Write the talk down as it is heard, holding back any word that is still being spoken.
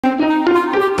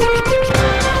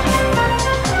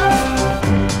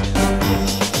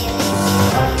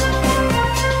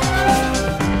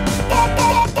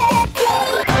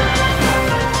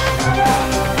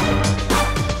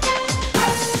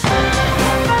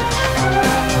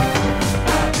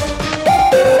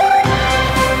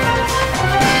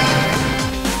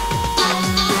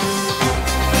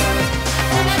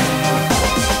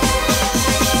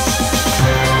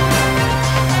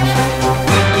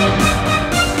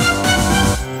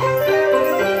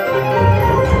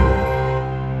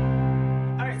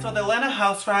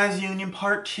Housewives Union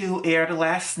Part 2 aired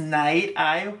last night.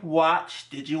 I watched.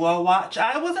 Did you all watch?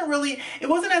 It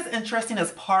wasn't as interesting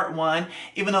as Part 1,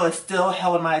 even though it still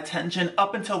held my attention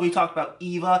up until we talked about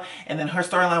Eva and then her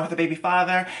storyline with her baby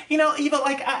father. You know, Eva,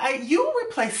 like, you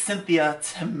replaced Cynthia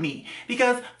to me.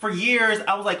 Because for years,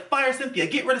 I was like, fire Cynthia,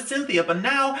 get rid of Cynthia. But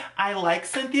now I like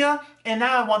Cynthia. And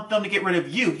now I want them to get rid of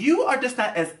you. You are just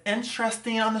not as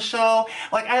interesting on the show.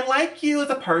 Like, I like you as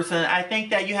a person. I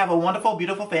think that you have a wonderful,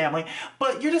 beautiful family.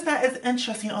 But you're just not as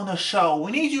interesting on the show.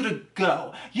 We need you to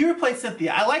go. You replace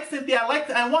Cynthia. I like Cynthia.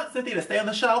 I want Cynthia to stay on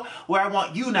the show, where I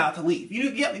want you now to leave.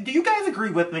 Do you guys agree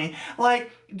with me?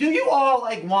 Like, do you all,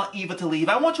 like, want Eva to leave?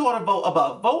 I want you all to vote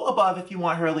above. Vote above if you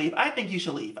want her to leave. I think you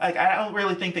should leave. Like, I don't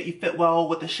really think that you fit well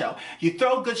with the show. You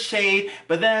throw good shade,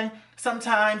 but then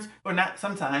sometimes, or not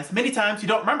sometimes, many times you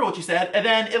don't remember what you said, and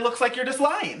then it looks like you're just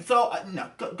lying. So, no,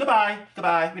 goodbye.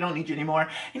 We don't need you anymore.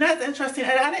 You know, it's interesting,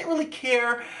 and I didn't really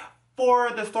care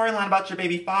for the storyline about your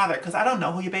baby father, because I don't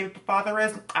know who your baby father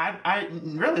is. I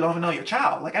really don't even know your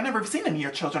child. Like, I've never seen any of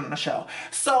your children on the show.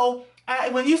 So,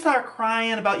 when you start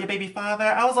crying about your baby father,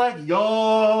 I was like,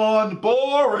 yawn,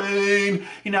 boring.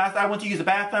 You know, I went to use the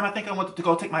bathroom. I think I went to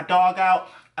go take my dog out.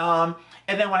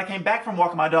 And then when I came back from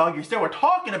walking my dog, you still were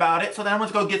talking about it. So then I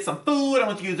went to go get some food. I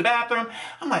went to use the bathroom.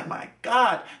 I'm like, my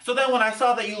God. So then when I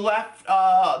saw that you left,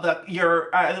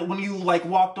 when you like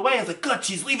walked away, I was like, good,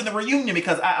 she's leaving the reunion,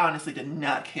 because I honestly did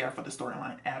not care for the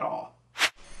storyline at all.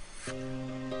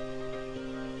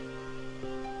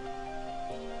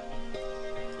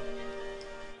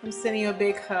 I'm sending you a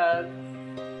big hug.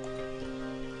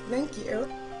 Thank you.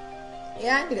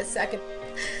 Yeah, I need a second.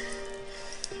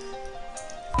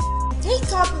 I hate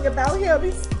talking about him.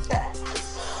 He's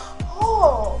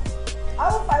oh,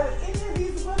 I don't fight with any of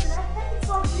these women. I hate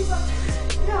talking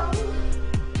about him.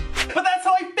 But that's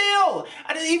how I feel.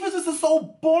 Eva's just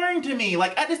so boring to me.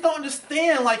 Like, I just don't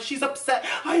understand. Like, she's upset.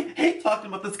 I hate talking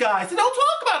about this guy. So don't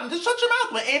talk about him. Just shut your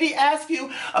mouth. When Andy asks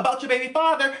you about your baby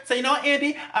father, say, you know what,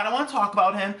 Andy, I don't want to talk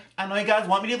about him. I know you guys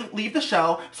want me to leave the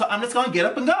show, so I'm just going to get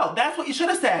up and go. That's what you should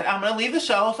have said. I'm going to leave the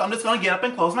show, so I'm just going to get up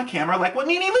and close my camera, like what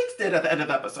Nene did at the end of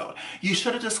the episode. You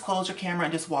should have just closed your camera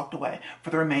and just walked away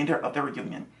for the remainder of the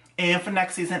reunion. And for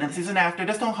next season and the season after,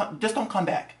 just don't come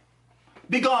back.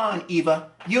 Be gone,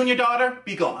 Eva. You and your daughter,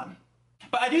 be gone.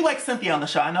 But I do like Cynthia on the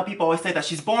show. I know people always say that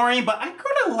she's boring, but I kind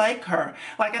of like her.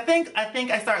 Like, I think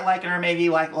I started liking her maybe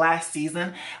like last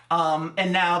season.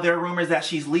 And now there are rumors that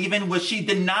she's leaving, which she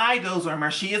denied those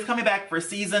rumors. She is coming back for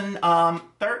season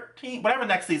 13, whatever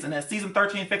next season is. Season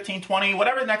 13, 15, 20,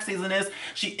 whatever the next season is.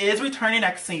 She is returning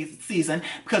next season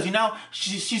because, you know,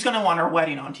 she's going to want her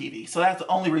wedding on TV. So that's the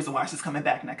only reason why she's coming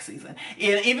back next season.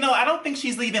 And even though I don't think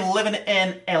she's living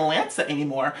in Atlanta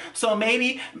anymore. So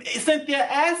maybe Cynthia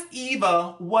asked Eva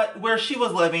where she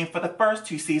was living for the first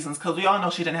 2 seasons, because we all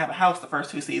know she didn't have a house the first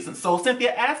 2 seasons. So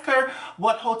Cynthia asked her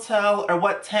what hotel or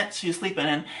what tent she was sleeping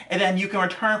in, and then you can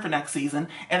return for next season.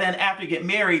 And then after you get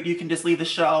married, you can just leave the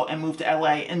show and move to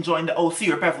LA and join the OC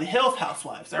or Beverly Hills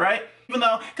Housewives, all right? Even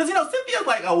though, because, you know, Cynthia's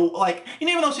like,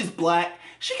 even though she's black,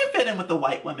 she can fit in with the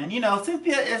white women. You know,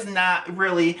 Cynthia is not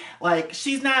really, like,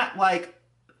 she's not, like,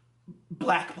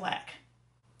 black.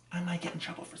 I might get in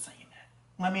trouble for saying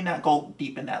that. Let me not go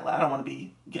deep in that. I don't want to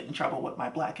get in trouble with my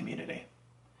black community.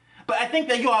 But I think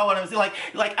that you all want to see, like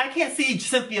I can't see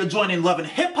Cynthia joining Love and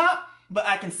Hip Hop, but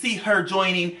I can see her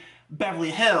joining Beverly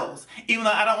Hills. Even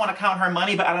though I don't want to count her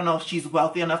money, but I don't know if she's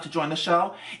wealthy enough to join the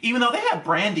show. Even though they had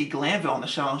Brandy Glanville on the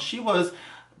show, and she was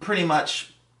pretty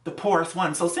much the poorest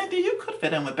one. So Cynthia, you could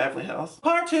fit in with Beverly Hills.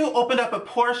 Part 2 opened up with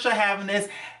Porsha having this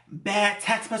bad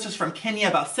text message from Kenya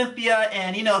about Cynthia.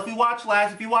 And, you know, if you watch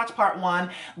part 1,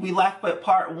 we left with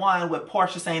part 1 with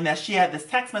Porsha saying that she had this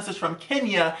text message from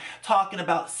Kenya talking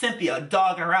about Cynthia,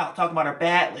 dogging her out, talking about her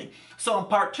badly. So in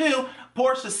part 2,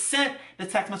 Porsha sent the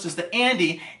text message to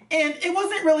Andy, and it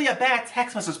wasn't really a bad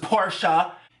text message,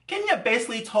 Porsha. Kenya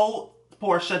basically told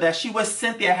Porsha that she wished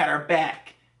Cynthia had her back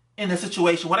in the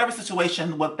situation, whatever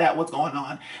situation that was going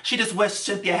on. She just wished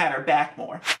Cynthia had her back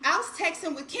more. I was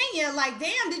texting with Kenya like,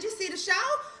 damn, did you see the show?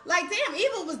 Like, damn,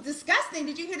 Eva was disgusting.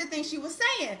 Did you hear the thing she was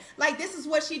saying? Like, this is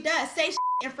what she does. Say shit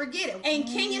and forget it. And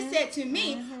Kenya said to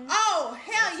me, oh,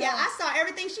 hell yeah, I saw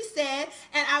everything she said,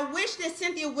 and I wish that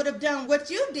Cynthia would have done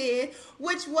what you did,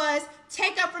 which was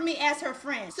take up for me as her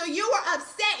friend. So you were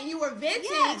upset and you were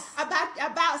venting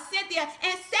about Cynthia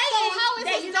and saying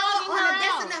that you don't want to.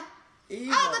 That's enough.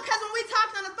 Oh, because when we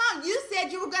talked on the phone, you said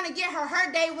said you were going to get her.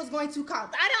 Her day was going to come.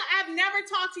 I've never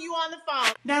talked to you on the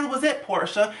phone. That was it,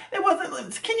 Porsha.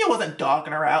 Kenya wasn't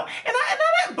dogging her out. And I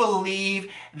didn't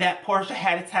believe that Porsha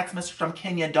had a text message from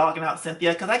Kenya dogging out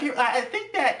Cynthia, because I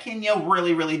think that Kenya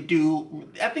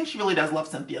I think she really does love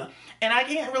Cynthia. And I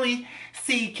can't really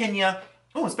see Kenya,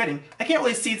 oh, I'm spitting. I can't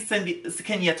really see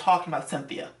Kenya talking about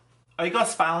Cynthia. Are you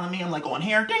guys following me? I'm like going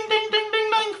here, ding, ding, ding,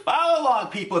 ding, ding. Follow along,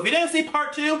 people. If you didn't see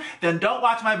part 2, then don't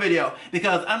watch my video,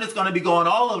 because I'm just going to be going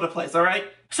all over the place, all right?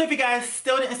 So if you guys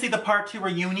still didn't see the part 2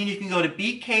 reunion, you can go to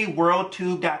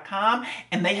bkworldtube.com,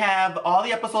 and they have all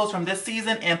the episodes from this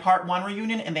season and part 1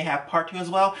 reunion, and they have part 2 as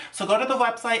well. So go to the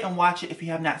website and watch it if you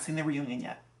have not seen the reunion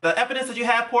yet. The evidence that you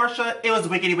have, Porsha, it was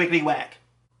wickety wickety whack.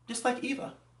 Just like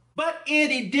Eva. But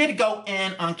Andy did go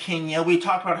in on Kenya. We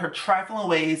talked about her trifling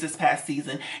ways this past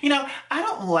season. You know, I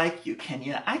don't like you,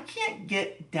 Kenya. I can't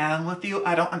get down with you.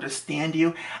 I don't understand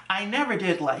you. I never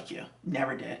did like you.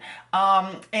 Never did.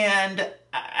 And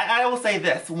I will say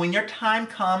this. When your time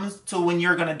comes to when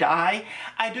you're going to die,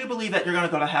 I do believe that you're going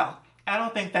to go to hell. I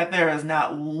don't think that there is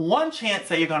not one chance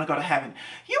that you're going to go to heaven.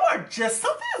 You are just,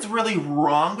 something is really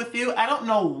wrong with you. I don't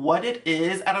know what it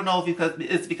is. I don't know if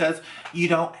it's because you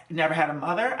never had a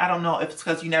mother. I don't know if it's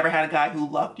because you never had a guy who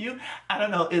loved you. I don't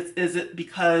know. Is it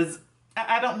because,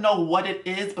 I don't know what it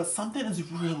is, but something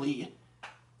is really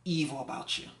evil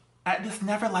about you. I just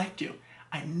never liked you.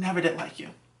 I never did like you.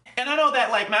 And I know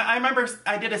that, like, I remember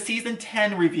I did a season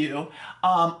 10 review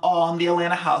on the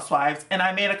Atlanta Housewives, and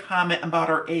I made a comment about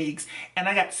her eggs, and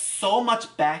I got so much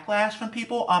backlash from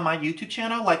people on my YouTube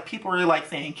channel. Like, people were like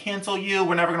saying, cancel you,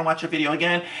 we're never gonna watch your video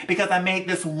again, because I made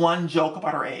this one joke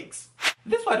about her eggs.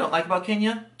 This is what I don't like about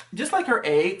Kenya. Just like her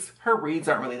eggs, her reads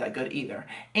aren't really that good either.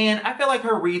 And I feel like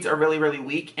her reads are really, really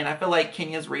weak, and I feel like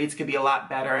Kenya's reads could be a lot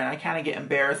better, and I kind of get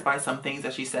embarrassed by some things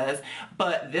that she says.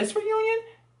 But this reunion,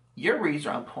 your reads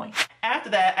are on point. After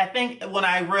that, I think when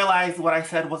I realized what I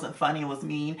said wasn't funny, it was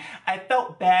mean, I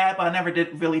felt bad, but I never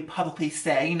did really publicly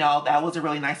say, you know, that wasn't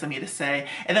really nice of me to say.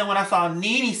 And then when I saw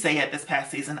Nene say it this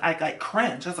past season, I like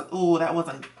cringed. I was like, ooh, that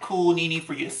wasn't cool, Nene,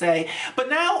 for you to say. But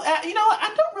now, you know,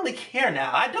 I don't really care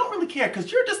now. I don't really care, because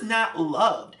you're just not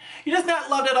loved. You're just not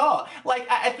loved at all. Like,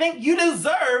 I think you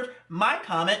deserved my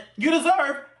comment. You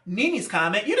deserve Nene's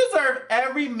comment. You deserve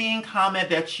every mean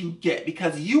comment that you get,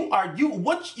 because you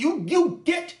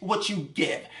get what you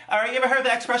give. All right, you ever heard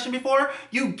that expression before?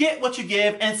 You get what you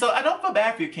give, and so I don't feel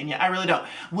bad for you, Kenya. I really don't.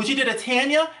 What you did to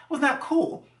Tanya was not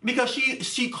cool, because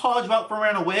she called you out for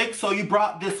wearing a wig, so you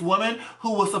brought this woman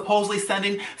who was supposedly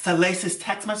sending salacious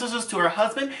text messages to her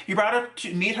husband, you brought her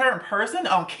to meet her in person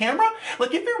on camera?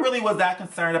 Like, if you really was that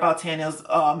concerned about Tanya's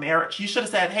marriage, you should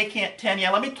have said, hey, Tanya,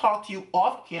 let me talk to you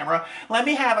off camera. Let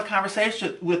me have a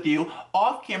conversation with you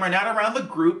off camera, not around the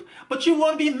group, but you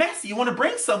want to be messy. You want to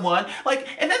bring someone, like,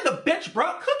 and then the bitch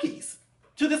brought cookies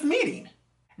to this meeting.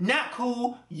 Not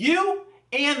cool. You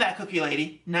and that cookie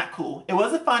lady, not cool. It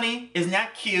wasn't funny. It's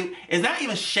not cute. It's not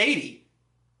even shady.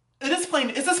 It's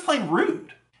just plain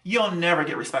rude. You'll never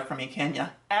get respect from me,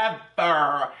 Kenya.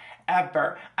 Ever.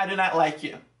 Ever. I do not like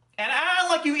you. And I don't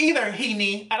like you either,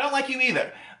 Nene. I don't like you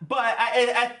either. But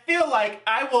I feel like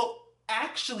I will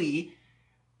actually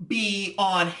be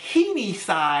on Nene's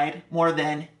side more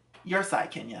than your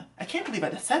side, Kenya. I can't believe I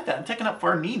just said that. I'm taking up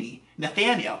for Nene.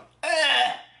 Nathaniel.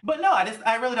 Ugh. But no,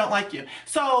 I really don't like you.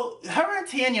 So her and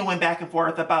Tanya went back and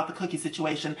forth about the cookie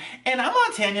situation, and I'm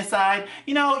on Tanya's side.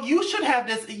 You know, you should have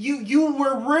this, you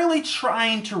were really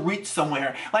trying to reach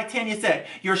somewhere. Like Tanya said,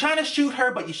 you were trying to shoot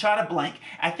her, but you shot a blank.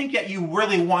 I think that you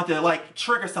really wanted to, like,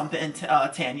 trigger something in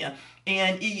Tanya.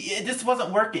 And it just wasn't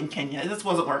working, Kenya. It just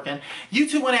wasn't working. You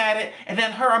two went at it, and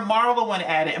then her and Marlo went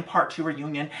at it in part 2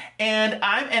 reunion. And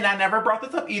I never brought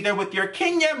this up either with your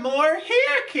Kenya more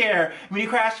hair care. When you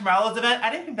crashed Marlo's event,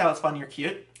 I didn't think that was funny or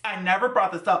cute. I never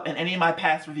brought this up in any of my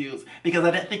past reviews because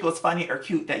I didn't think it was funny or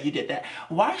cute that you did that.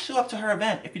 Why show up to her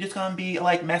event if you're just gonna be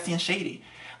like messy and shady?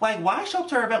 Like, why show up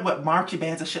to her event with marching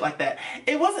bands and shit like that?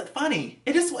 It wasn't funny.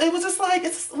 It was just like,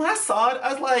 when I saw it,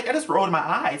 I was like, I just rolled my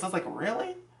eyes. I was like,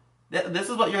 really? This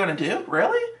is what you're gonna do?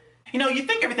 Really? You know, you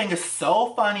think everything is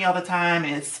so funny all the time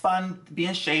and it's fun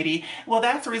being shady. Well,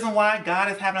 that's the reason why God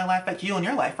is having a life like you in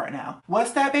your life right now.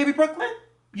 What's that, baby Brooklyn?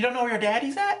 You don't know where your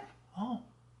daddy's at? Oh,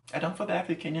 I don't feel bad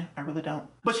for you, Kenya. I really don't.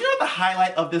 But you know what the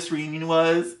highlight of this reunion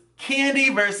was?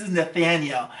 Kandi versus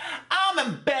Nathaniel. I'm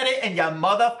embedded in your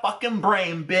motherfucking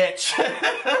brain, bitch.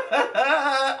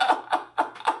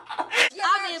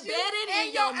 I'm embedded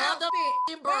in your your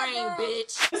motherfucking brain,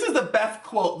 bitch. This is the best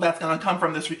quote that's gonna come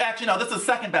from this. Actually, no, this is the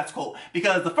second best quote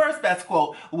because the first best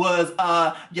quote was,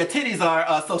 your titties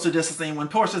are social distancing when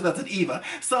Porsha does it Eva.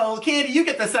 So, Kandi, you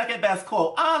get the second best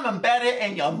quote. I'm embedded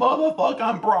in your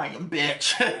motherfucking brain,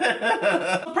 bitch.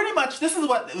 Pretty much, this is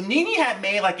what Nene had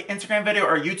made, like an Instagram video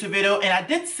or a YouTube video, and I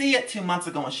did see it 2 months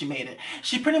ago when she made it.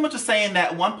 She pretty much was saying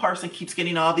that one person keeps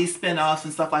getting all these spin-offs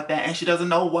and stuff like that, and she doesn't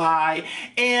know why.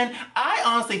 And I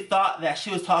honestly thought that she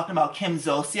was talking about Kim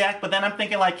Zolciak, but then I'm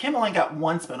thinking like Kim only got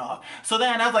one spin-off. So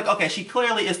then I was like, okay, she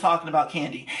clearly is talking about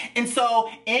Kandi. And so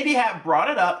Andy had brought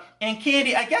it up, and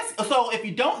Kandi, I guess, so if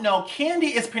you don't know,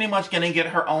 Kandi is pretty much gonna get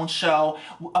her own show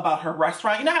about her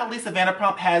restaurant. You know how Lisa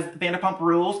Vanderpump has Vanderpump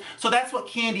Rules? So that's what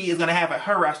Kandi is gonna have at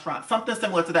her restaurant. Something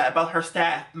similar to that about her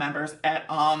staff members at,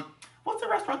 what's the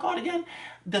restaurant called again?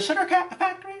 The Sugar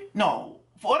Factory? No,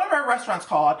 whatever her restaurant's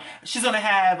called, she's gonna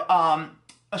have,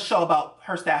 a show about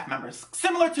her staff members,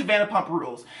 similar to Vanderpump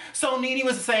Rules. So Nene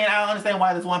was saying, I don't understand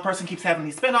why this one person keeps having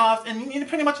these spinoffs, and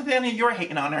pretty much then you're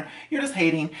hating on her. You're just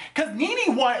hating. Because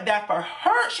Nene wanted that for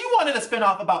her. She wanted a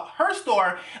spinoff about her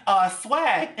store,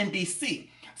 Swag, in DC.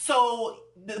 So,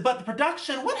 but the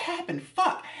production, what happened?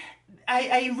 Fuck.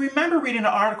 I remember reading an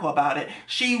article about it.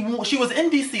 She was in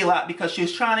DC a lot because she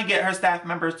was trying to get her staff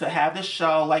members to have this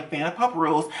show like Vanderpump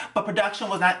Rules, but production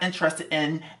was not interested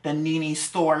in the Nene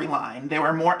storyline. They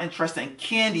were more interested in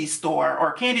Kandi's store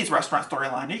or Kandi's restaurant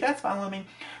storyline. Are you guys following me?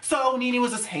 So Nene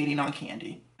was just hating on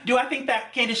Kandi. Do I think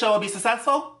that Kandi show will be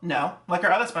successful? No. Like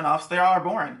her other spinoffs, they all are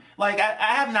boring. Like,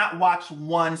 I have not watched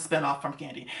one spinoff from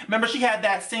Kandi. Remember she had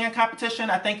that singing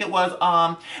competition? I think it was,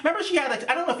 remember she had, like,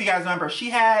 I don't know if you guys remember, she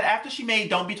had, after she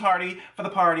made Don't Be Tardy for the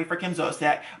Party for Kim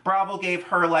Zolciak, Bravo gave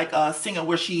her, like, a singer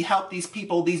where she helped these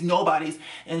people, these nobodies,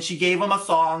 and she gave them a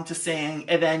song to sing,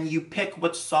 and then you pick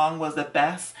which song was the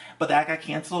best, but that got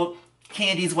canceled.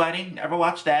 Kandi's Wedding, never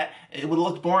watched that. It would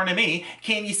look boring to me.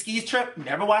 Kandi's Ski Trip,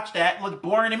 never watched that. It looked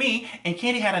boring to me. And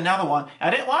Kandi had another one. I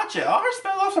didn't watch it. All her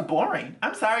spinoffs are boring.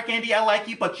 I'm sorry, Kandi, I like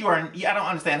you, but I don't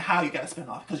understand how you got a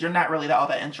spinoff because you're not really all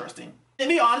that interesting. To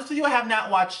be honest with you, I have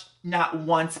not watched not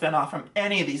one spinoff from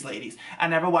any of these ladies. I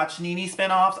never watched Nene's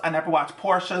spinoffs. I never watched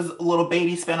Porsha's little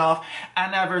baby spinoff. I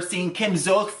never seen Kim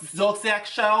Zolciak's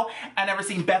show. I never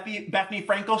seen Bethany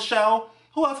Frankel's show.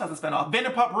 Who else has a spinoff?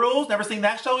 Vanderpump Rules, never seen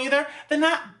that show either. They're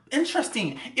not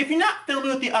interesting. If you're not filming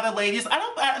with the other ladies,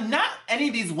 not any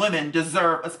of these women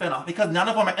deserve a spinoff because none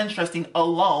of them are interesting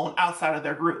alone outside of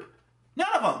their group.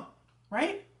 None of them,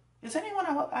 right? Is anyone,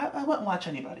 I wouldn't watch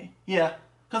anybody. Yeah,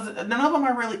 because none of them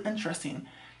are really interesting.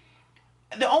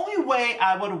 The only way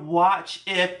I would watch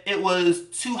if it was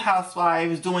two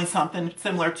housewives doing something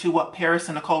similar to what Paris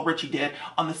and Nicole Richie did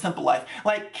on The Simple Life.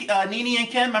 Like Nene and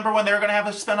Kim, remember when they were going to have a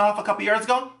spinoff a couple years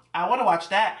ago? I would have watched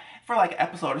that for like an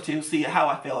episode or two, see how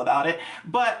I feel about it.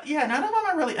 But yeah, none of them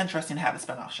are really interesting to have a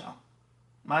spinoff show.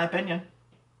 My opinion.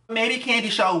 Maybe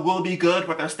Kandi's show will be good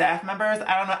with their staff members.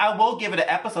 I don't know. I will give it an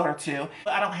episode or two,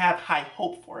 but I don't have high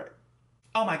hope for it.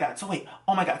 Oh my God, so wait,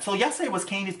 oh my God. So yesterday was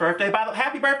Kandi's birthday. By the way,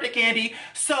 happy birthday, Kandi.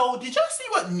 So did y'all see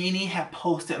what Nene had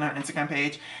posted on her Instagram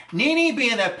page? Nene,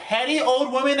 being the petty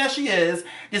old woman that she is,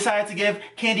 decided to give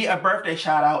Kandi a birthday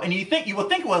shout out. And you would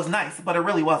think it was nice, but it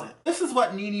really wasn't. This is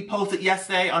what Nene posted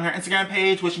yesterday on her Instagram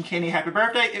page, wishing Kandi a happy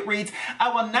birthday. It reads,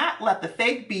 I will not let the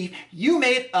fake beef you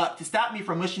made up to stop me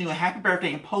from wishing you a happy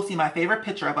birthday and posting my favorite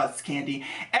picture of us, Kandi.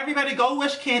 Everybody go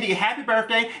wish Kandi a happy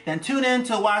birthday, then tune in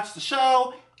to watch the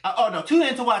show. Tune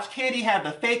in to watch Kandi have the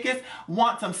fakest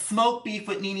Want Some Smoke Beef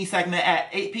with Nene segment at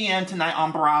 8 p.m. tonight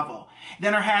on Bravo.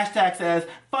 Then her hashtag says,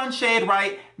 Fun Shade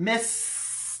Right,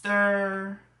 Mrs.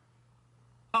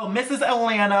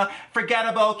 Atlanta,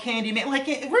 Forgettable, Kandi Man. Like,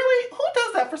 really? Who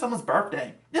does that for someone's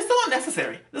birthday? It's so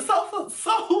unnecessary. It's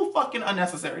so fucking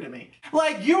unnecessary to me.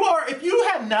 Like, if you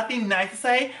have nothing nice to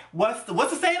say, what's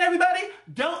the saying, everybody?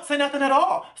 Don't say nothing at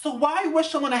all. So why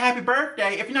wish someone a happy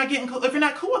birthday if you're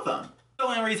not cool with them?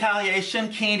 So in retaliation,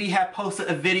 Kandi had posted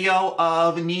a video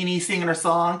of Nene singing her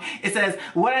song. It says,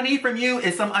 what I need from you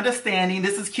is some understanding.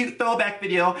 This is a cute throwback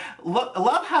video.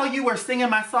 Love how you were singing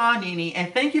my song, Nene,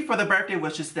 and thank you for the birthday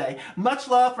wishes today. Much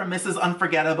love from Mrs.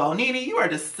 Unforgettable. Nene, you are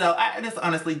just so, I just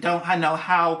honestly don't know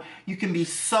how you can be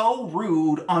so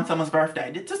rude on someone's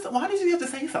birthday. Why did you have to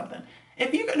say something?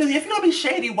 If you're gonna be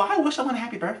shady, why wish someone a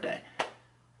happy birthday?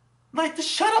 Like, just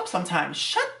shut up sometimes.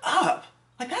 Shut up.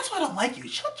 Like, that's why I don't like you.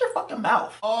 Shut your fucking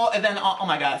mouth. Oh, and then, oh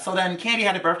my God. So then Kandi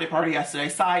had a birthday party yesterday.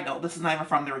 Side note, this is not even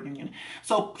from the reunion.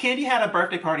 So Kandi had a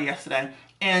birthday party yesterday.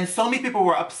 And so many people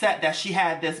were upset that she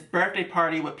had this birthday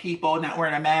party with people not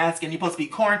wearing a mask. And you're supposed to be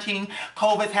quarantined.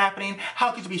 COVID's happening.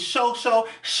 How could you be show?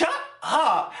 Shut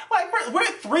up. Like, we're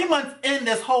 3 months in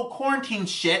this whole quarantine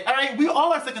shit, all right? We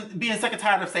all are being sick and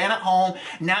tired of staying at home,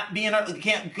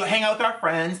 can't hang out with our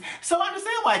friends. So I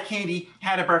understand why Kandi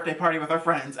had a birthday party with her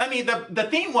friends. I mean, the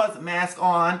theme was mask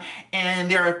on, and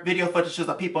there are video footages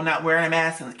of people not wearing a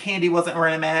mask, and Kandi wasn't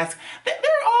wearing a mask. They're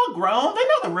all grown. They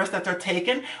know the risk that they're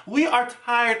taking. We are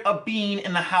tired of being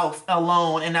in the house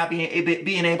alone and not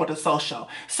being able to social.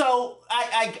 So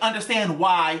I understand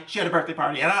why she had a birthday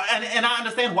party, and I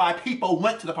understand why people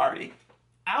went to the party.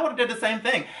 I would have did the same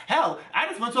thing. Hell, I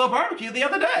just went to a barbecue the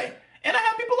other day, and I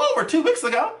had people over 2 weeks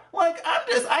ago. Like,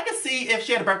 I could see if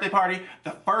she had a birthday party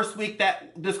the first week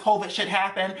that this COVID shit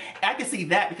happened. I could see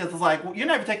that because it's like, well, you're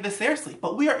not even taking this seriously.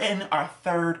 But we are in our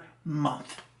 3rd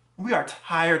month. We are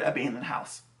tired of being in the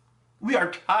house. We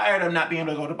are tired of not being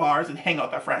able to go to bars and hang out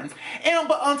with our friends.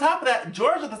 But on top of that,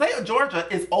 Georgia, the state of Georgia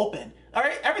is open. All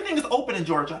right, everything is open in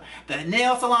Georgia. The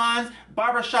nail salons,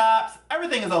 barber shops,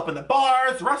 everything is open. The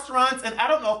bars, restaurants, and I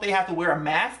don't know if they have to wear a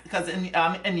mask because in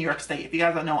New York State, if you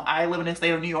guys don't know, I live in the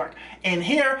state of New York. And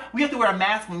here, we have to wear a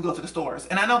mask when we go to the stores.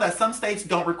 And I know that some states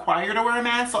don't require you to wear a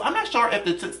mask, so I'm not sure if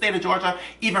the state of Georgia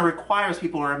even requires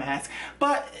people to wear a mask.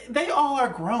 But they all are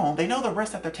grown. They know the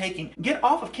risk that they're taking. Get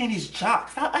off of Kandi's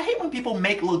jocks. I hate when people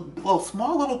make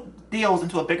small little deals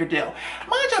into a bigger deal.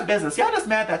 Mind your business. Y'all just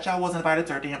mad that y'all wasn't invited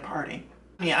to her damn party.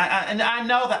 And I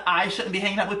know that I shouldn't be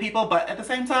hanging out with people, but at the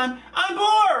same time, I'm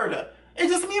bored.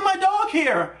 It's just me and my dog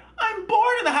here. I'm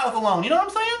bored in the house alone. You know what I'm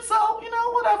saying? So,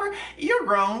 whatever. You're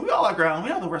grown. We all are grown. We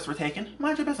know the risks we're taking.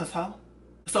 Mind your business, huh?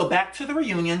 So back to the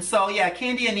reunion. So yeah,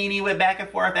 Kandi and Nene went back and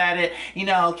forth at it.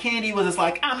 Kandi was just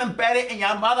like, I'm embedded in your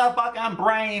motherfucking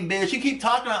brain, bitch. You keep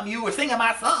talking about me. You were singing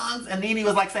my songs. And Nene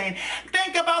was like saying,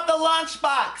 think about the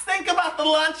lunchbox. Think about the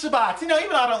lunchbox. Even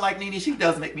though I don't like Nene, she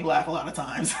does make me laugh a lot of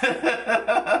times.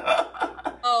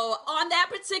 Oh, on that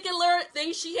particular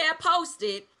thing she had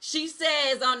posted, she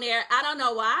says on there, I don't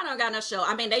know why I don't got no show.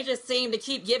 I mean, they just seem to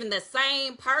keep giving the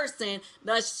same person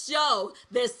the show,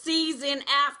 the season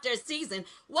after season.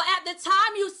 Well, at the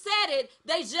time you said it,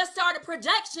 they just started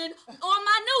production on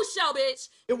my new show, bitch.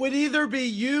 It would either be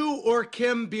you or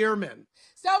Kim Bierman.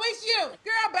 So it's you.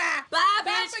 Girl, bye. Bye,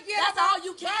 bitch. That's all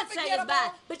you can say is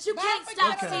bye. But you can't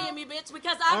stop seeing me, bitch,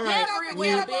 because I'm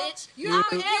everywhere, bitch.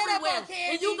 I'm everywhere.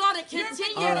 And you gonna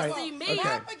continue to see me.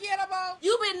 Unforgettable.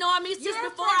 You've been knowing me since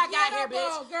before I got here,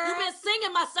 bitch. You've been singing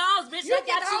my songs, bitch. I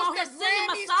got you on here singing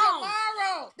my songs.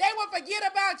 Tomorrow. They will forget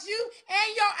about you and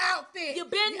your outfit. You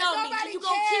been knowing me, and you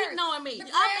gonna keep knowing me.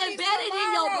 I'm embedded in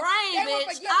your brain,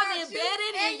 bitch. I'm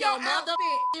embedded in your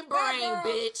motherfucking brain,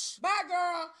 bitch. Bye,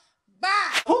 girl.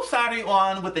 Bye. Whose side are you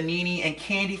on with the Nene and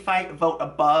Kandi fight? Vote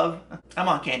above. I'm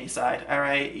on Kandi's side, all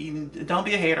right? Don't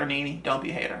be a hater, Nene. Don't be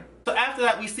a hater. So after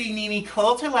that, we see Nene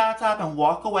close her laptop and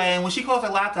walk away. And when she closed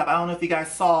her laptop, I don't know if you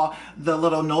guys saw the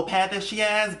little notepad that she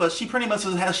has, but she pretty much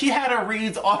she had her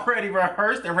reads already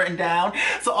rehearsed and written down.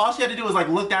 So all she had to do was like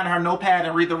look down at her notepad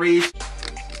and read the reads.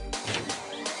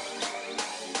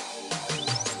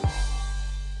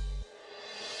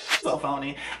 So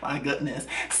phony, my goodness.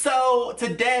 So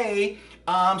today,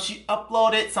 she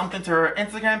uploaded something to her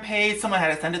Instagram page. Someone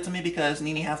had to send it to me because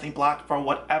Nene has me blocked for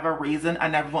whatever reason. I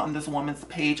never went on this woman's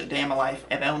page a day in my life.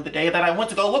 And then the day that I went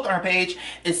to go look on her page,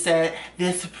 it said,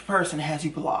 this person has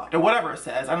you blocked, or whatever it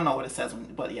says. I don't know what it says,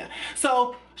 but yeah.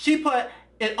 So she put,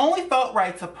 it only felt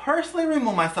right to personally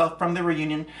remove myself from the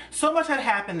reunion. So much had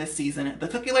happened this season. The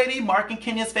Cookie Lady, Mark and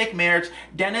Kenya's fake marriage,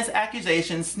 Dennis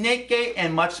accusations, Snakegate,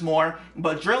 and much more.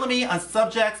 But drilling me on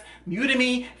subjects, muting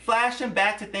me, flashing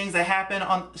back to things that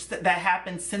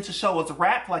happened since the show was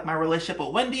wrapped, like my relationship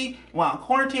with Wendy while in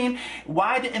quarantine.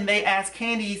 Why didn't they ask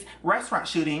Kandi's restaurant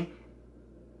shooting?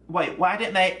 Wait, why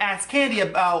didn't they ask Kandi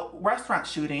about restaurant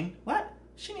shooting? What?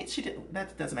 She did.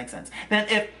 That doesn't make sense.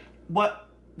 Then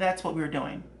that's what we were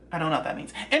doing. I don't know what that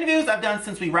means. Interviews I've done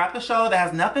since we wrapped the show that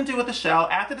has nothing to do with the show.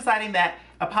 After deciding that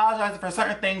apologizing for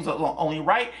certain things was only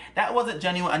right, that wasn't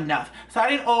genuine enough.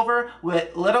 Starting over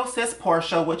with little sis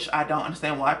Porsha, which I don't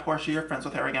understand why Porsha, you're friends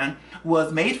with her again,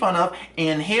 was made fun of.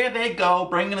 And here they go,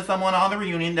 bringing someone on the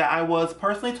reunion that I was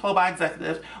personally told by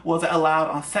executives wasn't allowed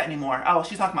on set anymore. Oh,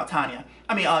 she's talking about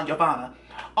Giovanna.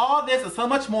 All this and so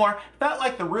much more felt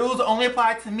like the rules only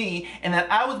applied to me and that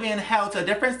I was being held to a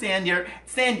different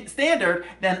standard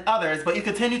than others, but you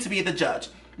continue to be the judge.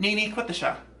 Nene, quit the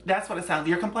show. That's what it sounds like.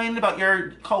 You're complaining about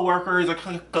your co-workers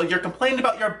or you're complaining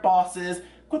about your bosses.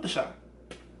 Quit the show.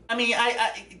 I mean,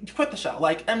 I quit the show.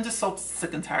 Like, I'm just so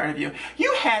sick and tired of you.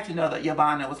 You had to know that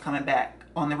Giovanna was coming back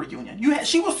on the reunion.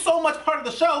 She was so much part of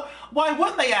the show. Why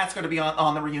wouldn't they ask her to be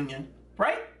on the reunion,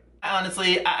 right?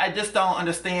 Honestly, I just don't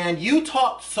understand. You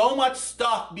talked so much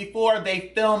stuff before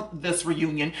they filmed this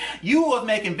reunion. You was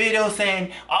making videos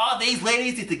saying, oh, these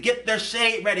ladies need to get their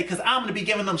shade ready because I'm going to be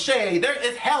giving them shade.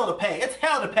 It's hell to pay. It's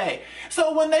hell to pay.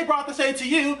 So when they brought the shade to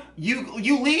you,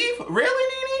 you leave?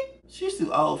 Really, Nene? She's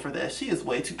too old for this. She is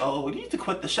way too old. You need to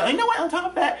quit the show. You know what? On top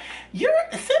of that,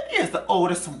 Cynthia is the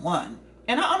oldest one.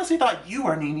 And I honestly thought you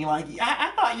were, Nene. Like,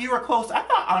 I thought you were close. I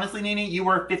thought, honestly, Nene, you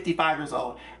were 55 years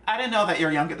old. I didn't know that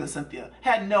you're younger than Cynthia.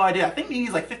 Had no idea. I think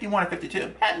Nene's like 51 or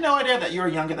 52. Had no idea that you were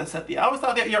younger than Cynthia. I always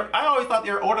thought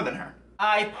you were older than her.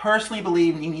 I personally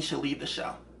believe Nene should leave the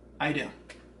show. I do.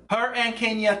 Her and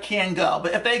Kenya can go.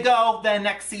 But if they go, then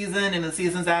next season and the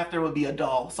seasons after will be a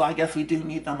dull. So I guess we do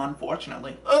need them,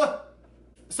 unfortunately. Ugh.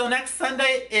 So next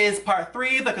Sunday is part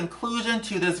 3, the conclusion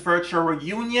to this virtual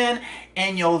reunion,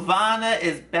 and Yovana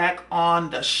is back on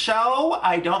the show.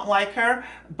 I don't like her,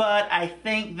 but I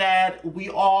think that we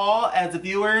all, as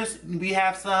viewers, we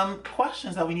have some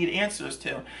questions that we need answers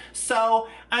to. So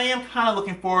I am kind of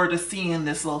looking forward to seeing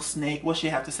this little snake, what she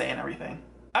have to say and everything.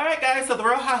 Alright guys, so the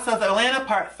Real Housewives of Atlanta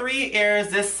part 3 airs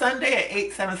this Sunday at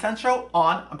 8, 7 Central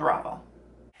on Bravo.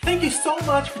 Thank you so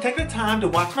much for taking the time to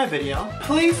watch my video.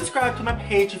 Please subscribe to my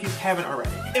page if you haven't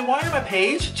already. And while you're on my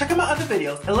page, check out my other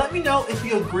videos and let me know if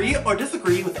you agree or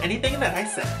disagree with anything that I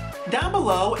said. Down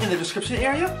below in the description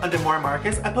area, under More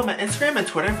Marcus, I put my Instagram and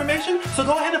Twitter information, so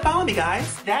go ahead and follow me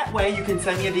guys. That way you can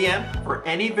send me a DM for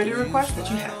any video requests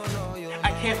that you have. I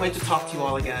can't wait to talk to you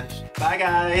all again. Bye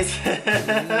guys.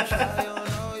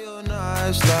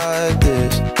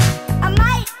 I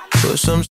might put some